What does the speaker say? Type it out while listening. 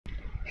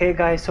Hey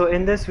guys, so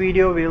in this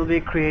video we'll be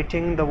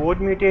creating the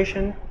vote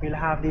mutation. We'll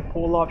have the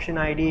poll option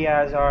ID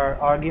as our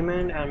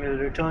argument and we'll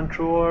return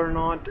true or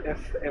not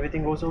if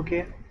everything goes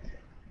okay.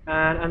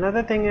 And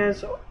another thing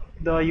is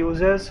the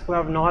users who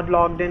have not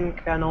logged in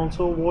can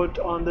also vote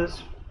on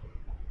this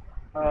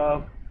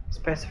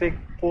specific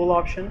poll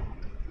option.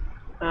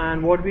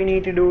 And what we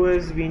need to do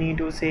is we need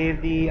to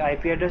save the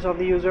IP address of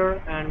the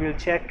user and we'll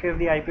check if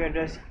the IP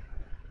address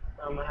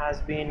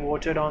has been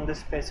voted on this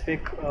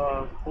specific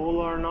poll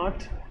or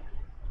not.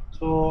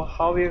 So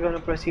how we are going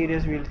to proceed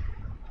is we'll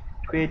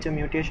create a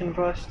mutation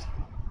first.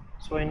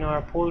 So in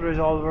our poll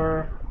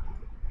resolver,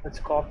 let's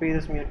copy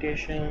this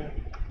mutation.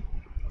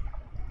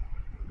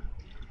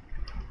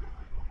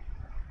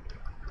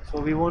 So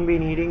we won't be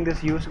needing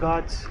this use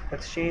guards.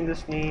 Let's change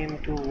this name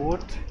to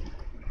vote.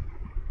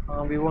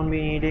 We won't be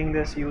needing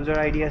this user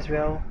ID as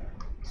well.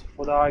 So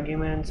for the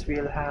arguments,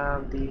 we'll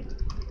have the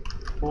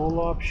poll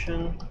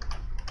option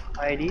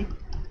ID,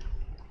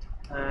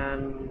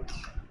 and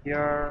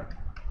here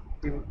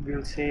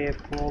we'll say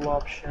poll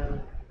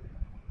option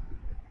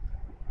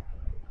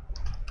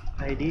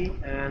ID,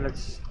 and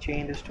let's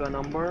change this to a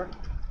number.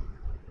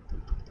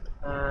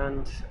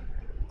 And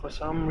for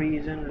some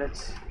reason,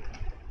 let's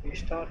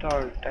restart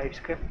our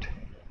TypeScript.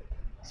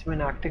 It's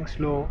been acting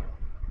slow.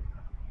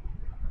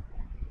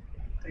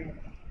 I think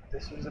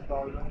this is the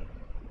problem.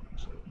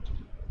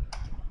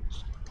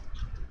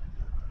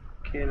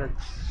 Okay,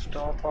 let's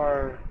stop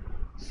our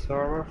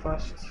server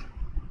first.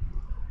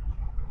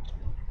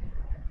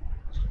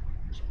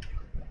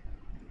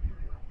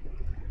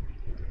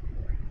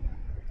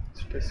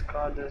 Let's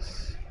discard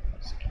this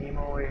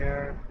schema over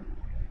here.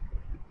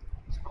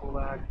 Let's go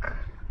back,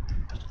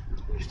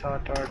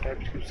 restart our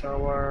TypeScript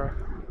server.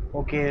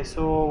 Okay,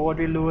 so what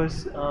we'll do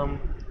is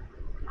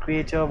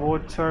create a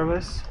vote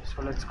service.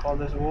 So let's call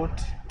this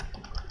vote.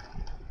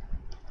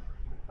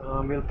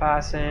 We'll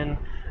pass in,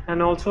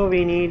 and also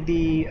we need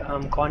the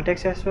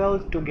context as well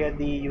to get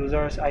the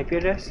user's IP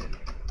address.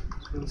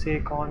 So we'll say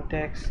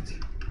context.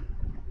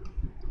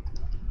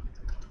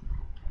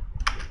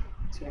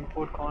 Let's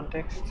import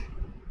context.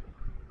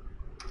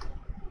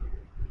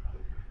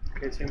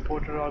 Okay, it's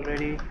imported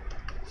already.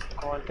 So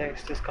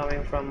context is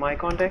coming from my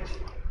context,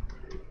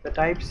 the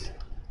types,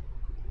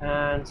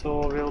 and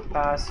so we'll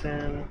pass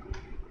in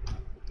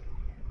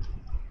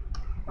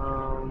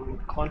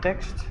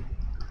context.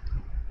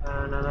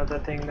 And another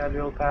thing that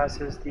we'll pass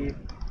is the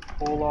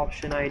poll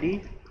option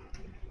ID.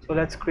 So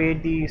let's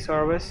create the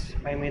service,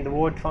 the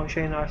vote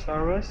function in our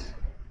service.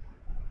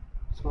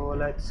 So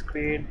let's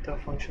create the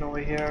function over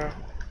here,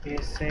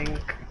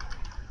 async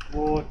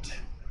vote.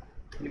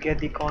 We'll get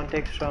the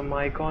context from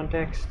my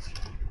context,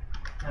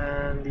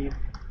 and the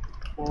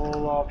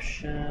poll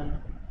option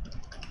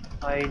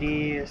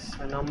ID is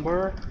a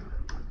number,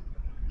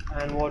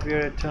 and what we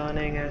are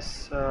returning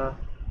is a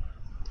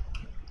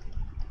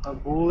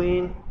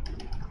boolean.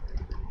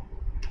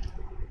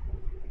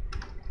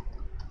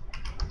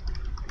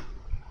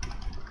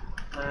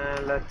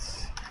 And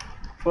let's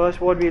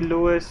first, what we'll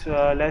do is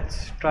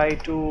let's try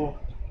to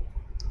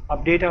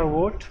update our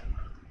vote.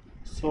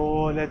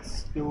 So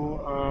let's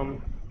do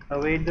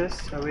await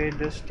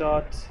this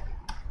dot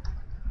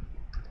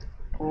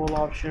poll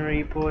option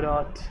repo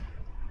dot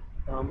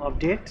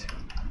update.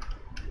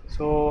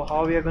 So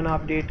how we are going to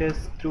update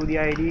is through the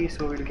ID.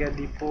 So we'll get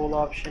the poll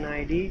option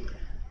ID,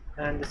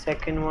 and the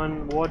second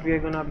one, what we are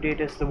going to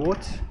update is the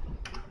votes.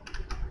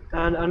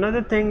 And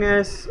another thing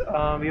is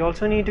we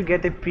also need to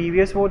get the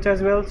previous votes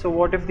as well. So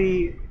what if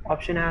the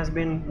option has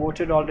been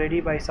voted already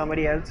by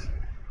somebody else?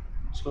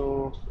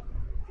 So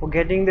for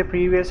getting the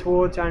previous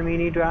votes, and we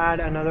need to add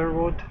another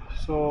vote.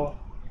 So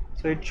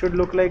it should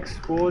look like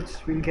votes.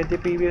 We'll get the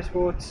previous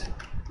votes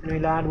and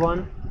we'll add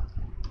one.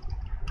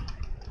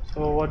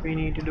 So what we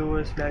need to do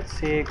is, let's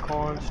say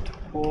const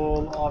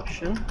poll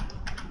option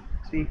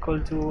is equal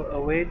to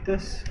await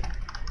this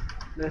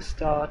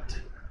dot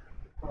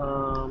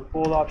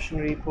poll option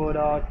repo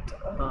dot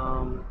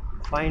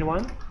find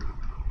one.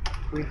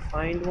 We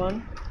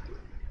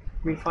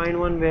find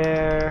one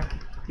where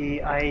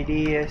the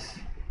ID is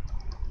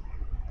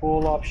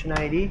poll option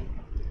ID.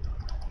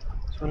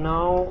 So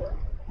now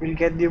we'll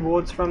get the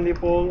votes from the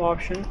poll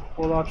option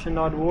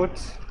dot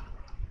votes,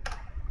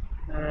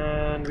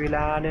 and we'll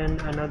add in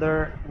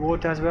another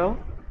vote as well.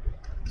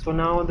 So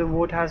now the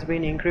vote has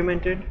been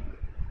incremented.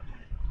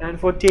 And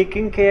for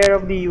taking care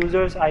of the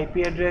user's IP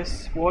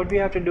address, what we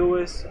have to do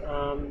is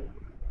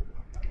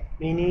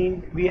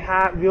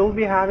we'll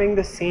be having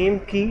the same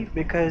key,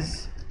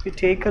 because if you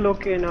take a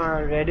look in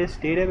our Redis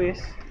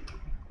database,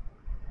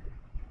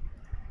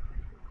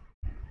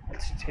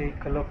 let's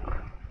take a look.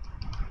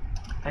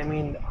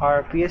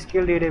 Our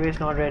PSQL database,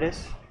 not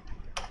Redis.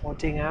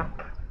 Voting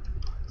app,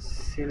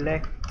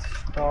 select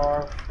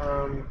star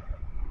from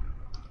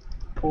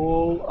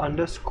poll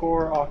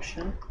underscore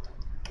option.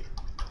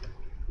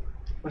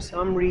 For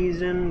some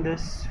reason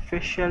this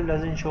fish shell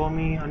doesn't show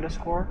me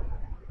underscore.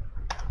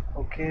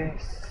 Okay,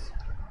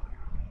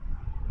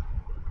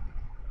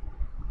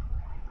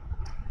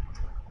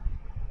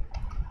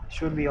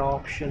 should be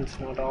options,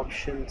 not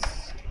options.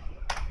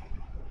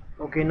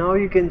 Okay, now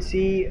you can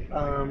see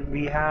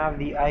we have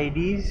the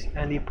IDs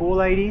and the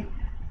poll ID.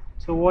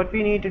 So what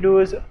we need to do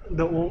is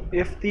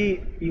if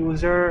the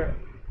user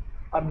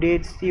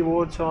updates the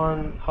votes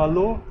on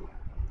hello,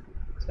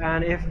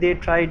 and if they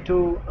try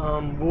to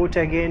vote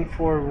again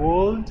for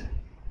world,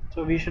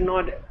 so we should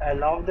not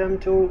allow them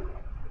to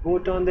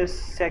vote on this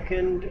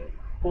second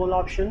poll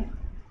option.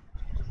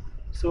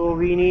 So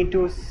we need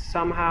to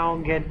somehow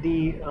get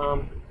the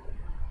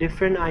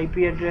different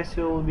IP address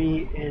will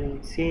be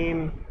in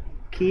same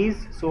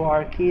keys. So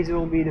our keys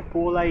will be the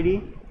poll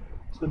ID.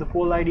 So the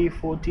poll ID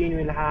 14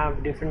 will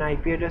have different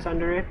IP address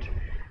under it,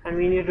 and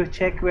we need to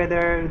check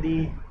whether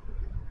the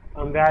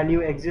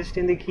value exists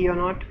in the key or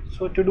not.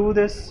 So to do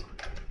this,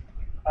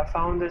 I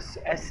found this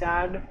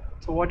sadd.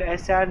 So what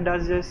sadd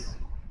does is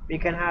we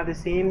can have the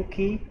same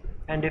key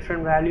and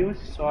different values.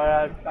 So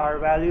our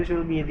values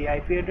will be the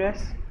IP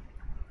address.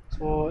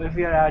 So if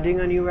we are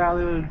adding a new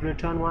value, it will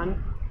return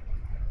 1,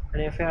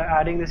 and if you are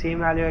adding the same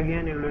value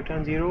again, it will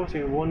return 0, so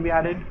it won't be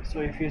added.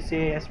 So if you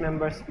say s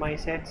members my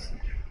sets,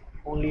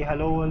 only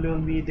hello world will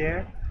be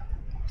there.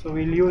 So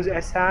we'll use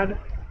sadd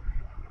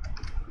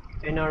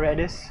in our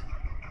Redis.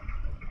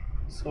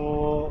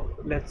 So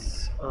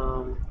let's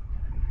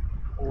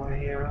over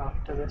here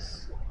after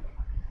this,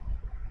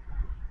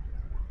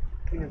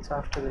 I think it's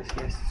after this,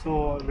 yes.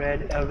 So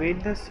await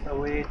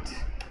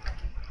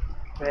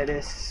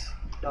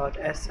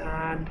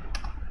redis.sadd.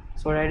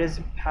 So Redis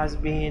has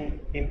been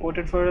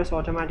imported for us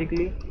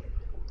automatically.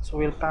 So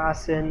we'll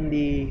pass in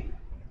the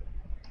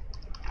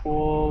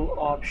poll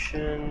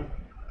option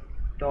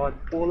dot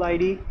poll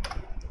ID,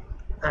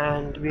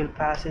 and we'll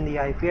pass in the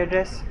IP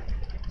address.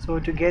 So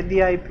to get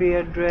the IP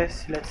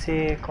address, let's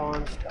say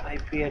const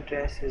IP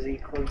address is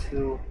equal to,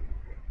 you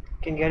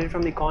can get it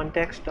from the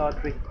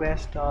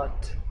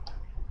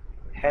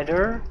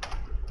context.request.header,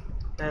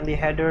 and the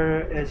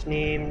header is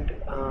named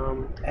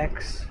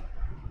x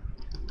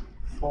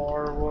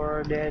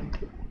forwarded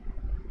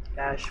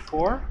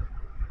 -4,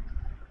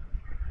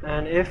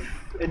 and if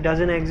it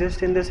doesn't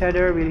exist in this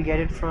header, we'll get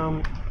it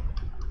from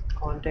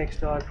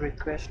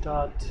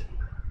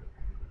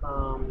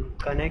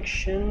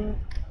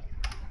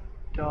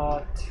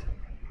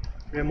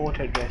context.request.connection.remote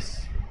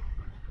address.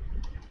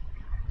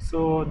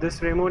 So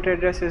this remote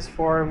address is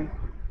for,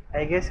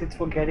 I guess it's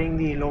for getting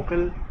the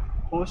local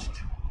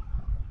host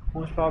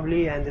most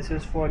probably, and this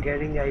is for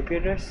getting the IP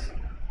address.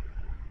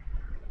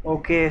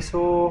 Okay,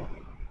 so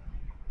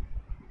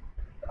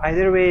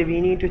either way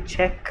we need to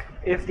check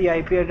if the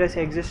IP address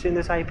exists in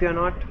this IP or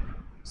not.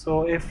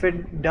 So if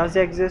it does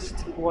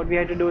exist, what we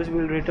have to do is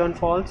we'll return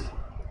false.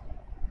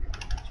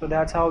 So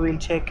that's how we'll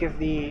check if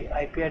the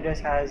IP address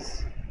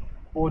has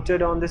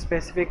voted on the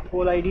specific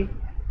poll ID.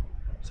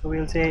 So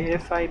we'll say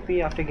if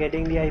IP, after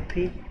getting the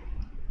IP,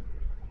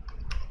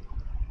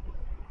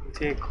 we'll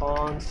say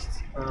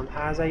const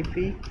has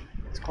IP,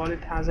 let's call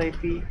it has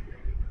IP.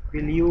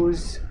 We'll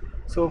use,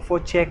 so for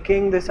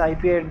checking this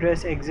IP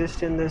address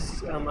exists in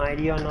this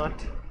ID or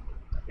not,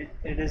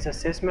 it is a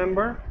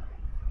sysmember.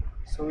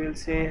 So we'll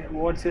say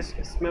what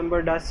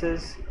sysmember does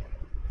is,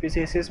 if we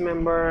say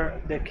sysmember,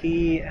 the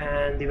key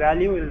and the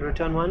value will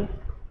return 1,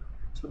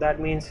 so that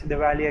means the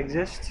value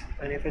exists.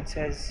 And if it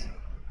says,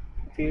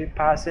 if we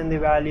pass in the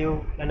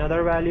value,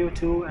 another value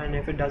 2, and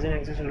if it doesn't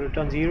exist, it will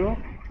return 0.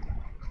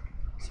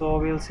 So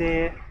we'll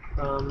say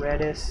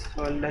redis,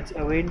 so let's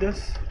await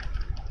this,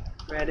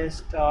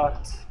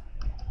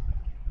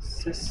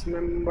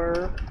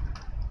 redis.sysmember,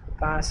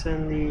 pass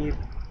in the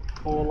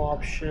poll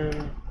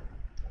option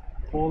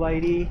poll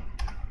ID,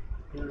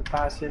 we'll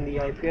pass in the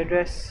IP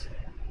address.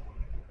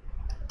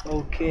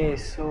 Okay,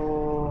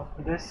 so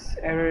this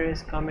error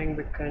is coming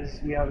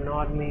because we have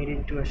not made it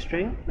into a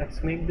string.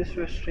 Let's make this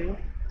to a string.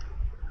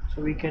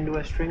 So we can do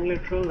a string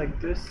literal like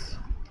this.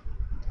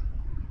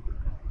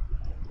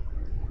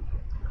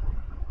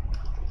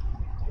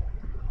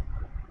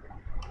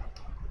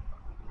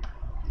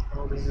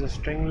 Now this is a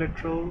string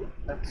literal.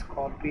 Let's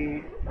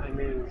copy,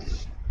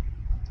 just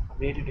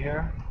update it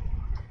here.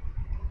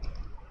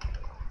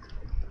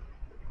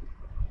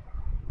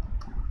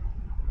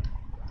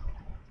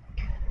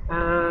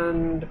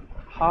 And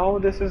how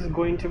this is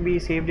going to be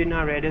saved in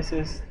our Redis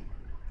is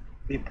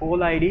the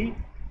poll ID.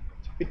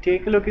 So if we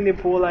take a look in the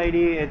poll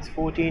ID, it's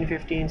 14,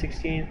 15,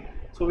 16.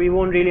 So we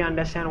won't really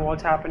understand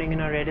what's happening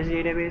in our Redis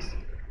database.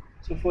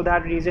 So for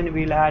that reason,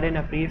 we'll add in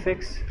a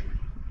prefix.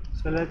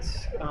 So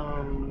let's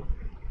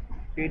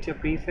create a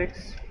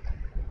prefix.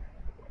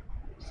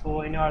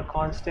 So in our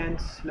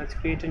constants, let's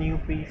create a new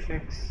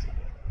prefix.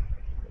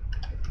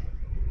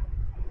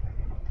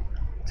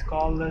 Let's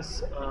call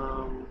this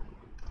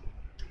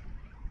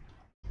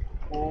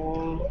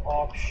poll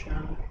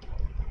option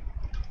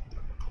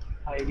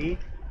ID.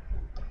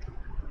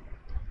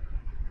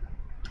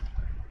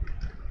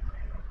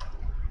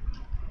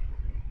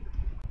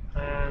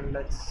 And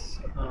let's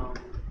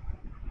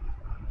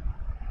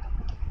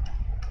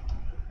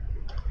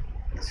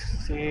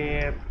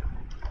say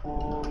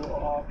poll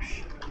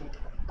option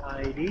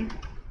ID.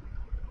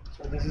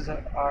 So this is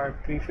our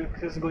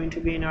prefix is going to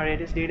be in our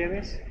Redis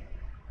database.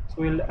 So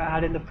we'll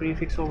add in the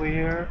prefix over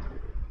here.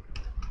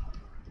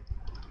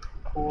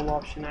 poll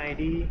option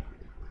ID.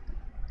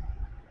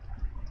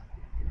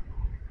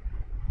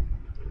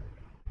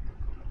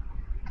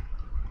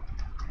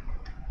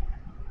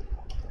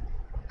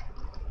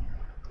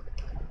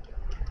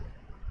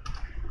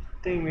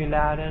 I think we'll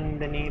add in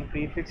the name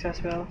prefix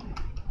as well,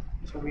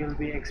 so we'll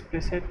be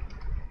explicit.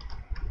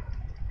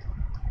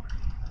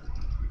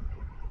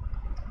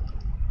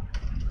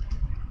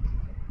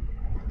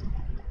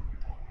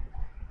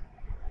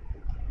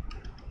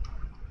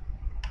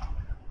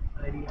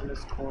 ID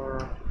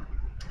underscore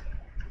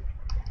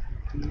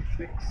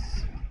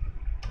prefix.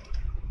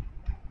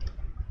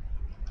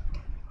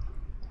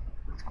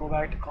 Let's go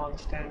back to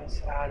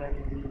constants, add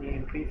in the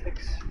name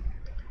prefix.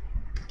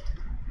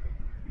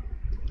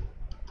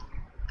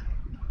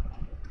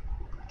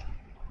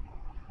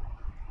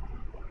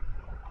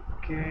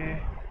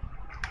 Okay,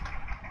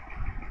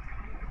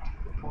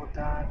 import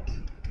that.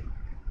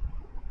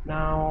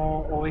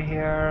 Now over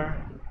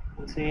here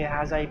we'll say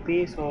has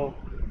IP. So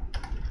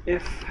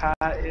if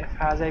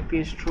has IP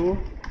is true,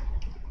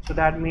 so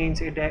that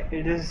means it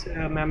is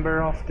a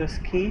member of this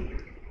key.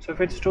 So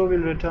if it's true, we'll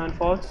return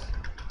false,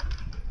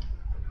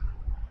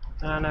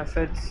 and if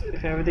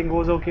everything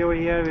goes okay over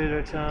here, we'll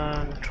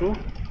return true.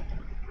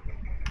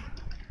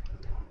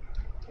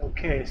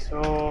 Okay,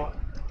 so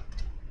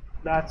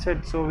that's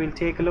it. So we'll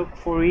take a look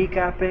for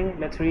recapping.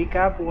 Let's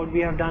recap what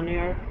we have done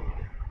here.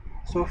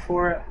 So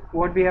for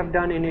what we have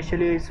done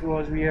initially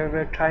was we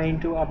were trying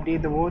to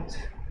update the votes.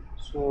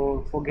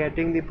 So for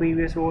getting the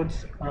previous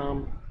votes,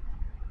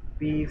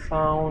 we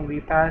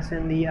passed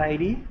in the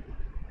ID,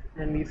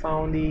 and we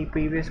found the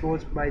previous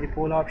votes by the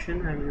poll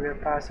option, and we were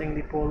passing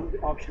the poll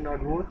option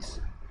dot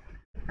votes.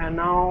 And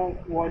now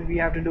what we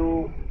have to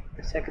do,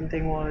 the second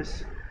thing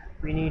was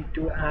we need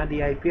to add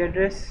the IP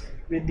address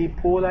with the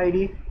poll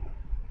ID,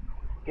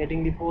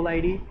 getting the poll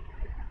ID.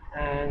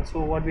 And so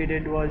what we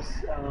did was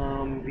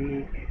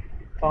we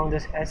found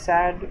this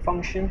sadd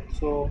function,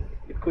 so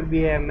it could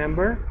be a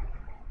member.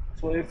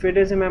 So if it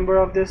is a member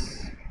of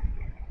this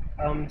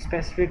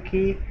specific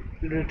key,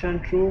 will return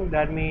true.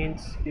 That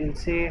means we'll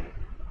say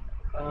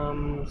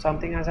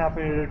something has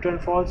happened, will return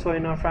false. So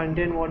in our front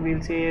end, what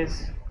we'll say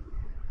is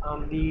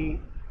the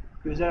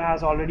user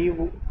has already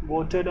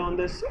voted on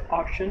this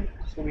option,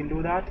 so we'll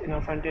do that in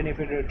our front end if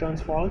it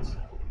returns false.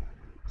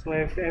 So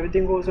if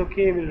everything goes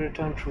okay, we'll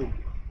return true.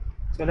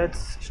 So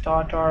let's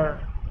start our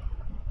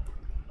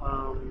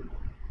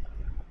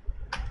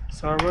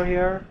server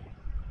here.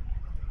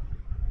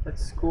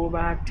 Let's go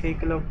back,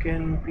 take a look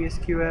in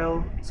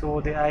PSQL.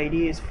 So the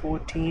ID is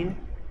 14.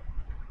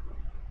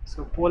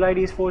 So poll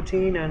ID is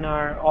 14 and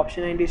our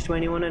option ID is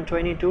 21 and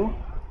 22.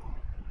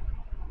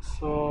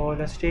 So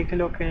let's take a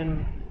look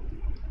in,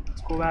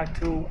 let's go back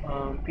to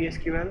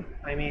PSQL,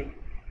 I mean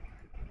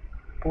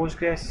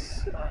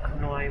Postgres,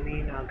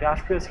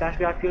 GraphQL /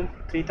 GraphQL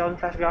 3000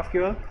 /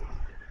 GraphQL.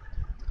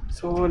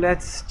 So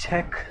let's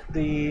check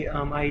the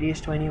ID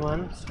is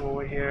 21. So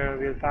here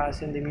we'll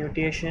pass in the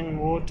mutation,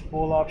 vote,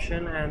 poll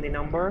option, and the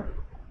number.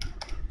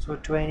 So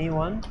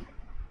 21.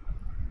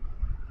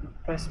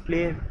 Press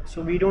play.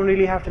 So we don't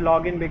really have to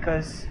log in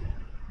because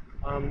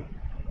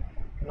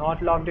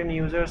not logged in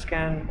users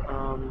can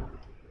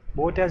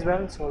vote as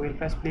well. So we'll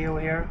press play over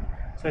here.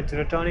 So it's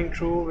returning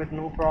true with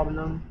no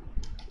problem.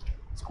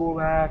 Let's go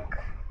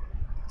back.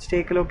 Let's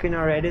take a look in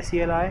our Redis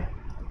CLI.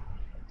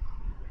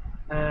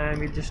 And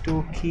we'll just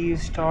do key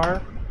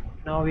star.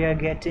 Now we are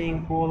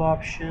getting poll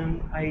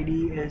option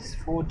ID is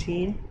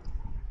 14,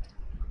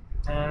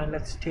 and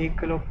let's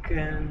take a look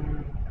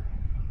in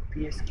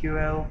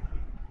PSQL.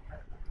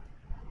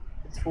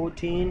 It's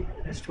 14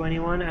 is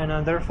 21,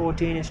 another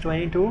 14 is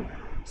 22.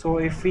 So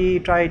if we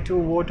try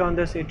to vote on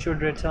this, it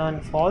should return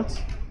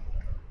false.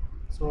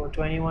 So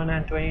 21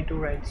 and 22,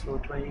 right? So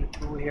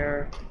 22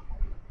 here,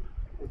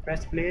 we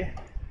press play,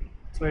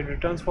 so it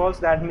returns false.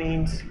 That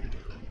means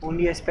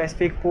only a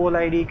specific poll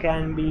ID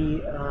can be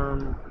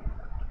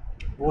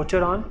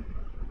voted on.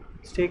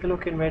 Let's take a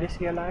look in Redis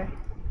CLI.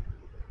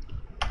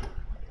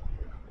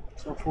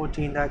 So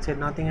 14, that's it,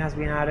 nothing has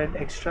been added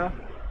extra.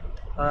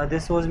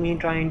 This was me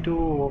trying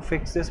to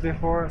fix this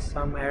before,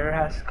 some error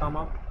has come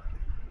up.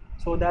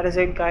 So that is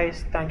it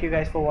guys, thank you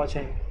guys for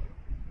watching.